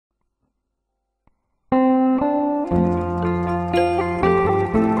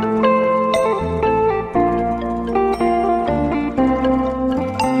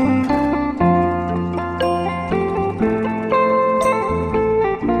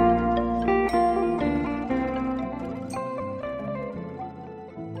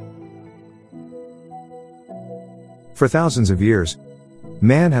For thousands of years,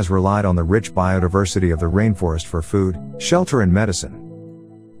 man has relied on the rich biodiversity of the rainforest for food, shelter and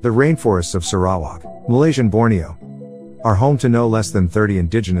medicine. The rainforests of Sarawak, Malaysian Borneo, are home to no less than 30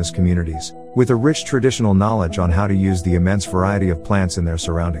 indigenous communities, with a rich traditional knowledge on how to use the immense variety of plants in their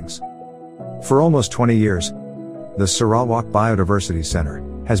surroundings. For almost 20 years, the Sarawak Biodiversity Center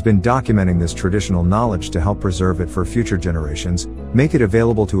has been documenting this traditional knowledge to help preserve it for future generations, make it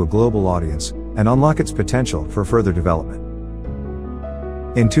available to a global audience, and unlock its potential for further development.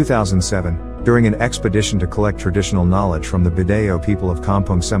 In 2007, during an expedition to collect traditional knowledge from the Bidayuh people of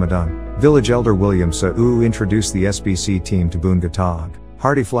Kampung Semadang, village elder William Sa'u introduced the SBC team to Bunga Ta'ang,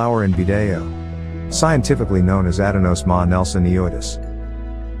 hardy flower in Bidayuh, scientifically known as Adenosma nelsonioides.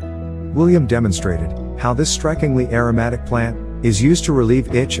 William demonstrated how this strikingly aromatic plant is used to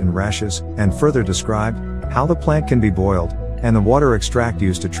relieve itch and rashes, and further described how the plant can be boiled, and the water extract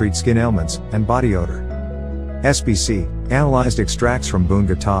used to treat skin ailments and body odor. SBC analyzed extracts from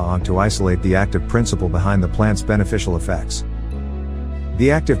Bunga Ta'ang to isolate the active principle behind the plant's beneficial effects.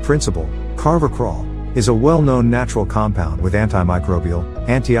 The active principle, carvacrol, is a well-known natural compound with antimicrobial,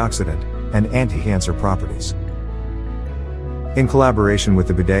 antioxidant, and anti-cancer properties. In collaboration with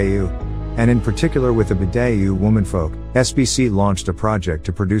the Bidayuh, and in particular with the Bidayuh womenfolk, SBC launched a project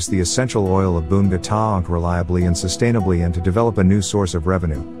to produce the essential oil of Bunga Ta'ang reliably and sustainably, and to develop a new source of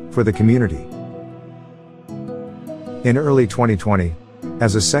revenue for the community. In early 2020,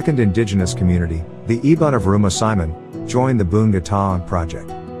 as a second indigenous community, the Iban of Rumah Simon joined the Bunga Ta'ang project.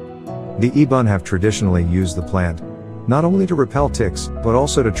 The Iban have traditionally used the plant not only to repel ticks, but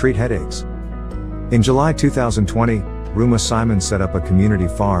also to treat headaches. In July 2020, Rumah Simon set up a community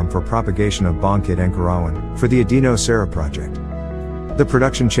farm for propagation of Bangkit Engkerawan for the AdenoSara project. The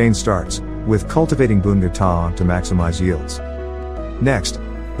production chain starts with cultivating Bunga Ta'ang to maximize yields. Next,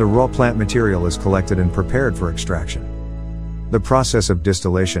 the raw plant material is collected and prepared for extraction. The process of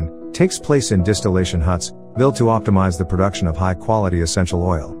distillation takes place in distillation huts, built to optimize the production of high-quality essential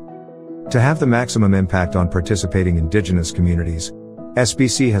oil. To have the maximum impact on participating indigenous communities,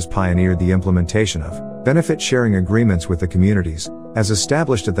 SBC has pioneered the implementation of benefit-sharing agreements with the communities, as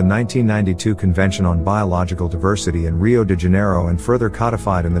established at the 1992 Convention on Biological Diversity in Rio de Janeiro and further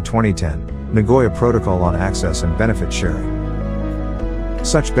codified in the 2010 Nagoya Protocol on Access and Benefit Sharing.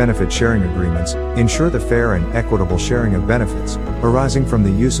 Such benefit-sharing agreements ensure the fair and equitable sharing of benefits arising from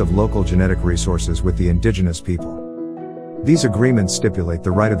the use of local genetic resources with the indigenous people. These agreements stipulate the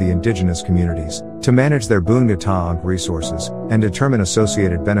right of the indigenous communities to manage their Bunga Ta'ang resources and determine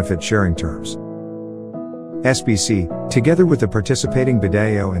associated benefit-sharing terms. SBC, together with the participating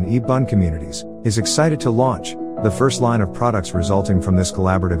Bidayuh and Iban communities, is excited to launch the first line of products resulting from this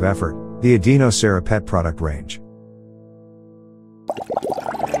collaborative effort, the AdenoSara pet product range.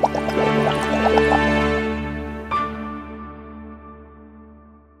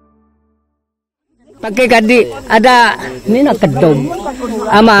 Pakai kadi ada ini nak kedom,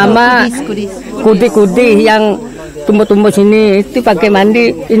 ama kudi yang tumbuh-tumbuh sini itu pakai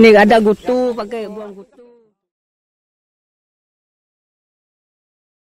mandi, ini ada gutu pakai buang gutu.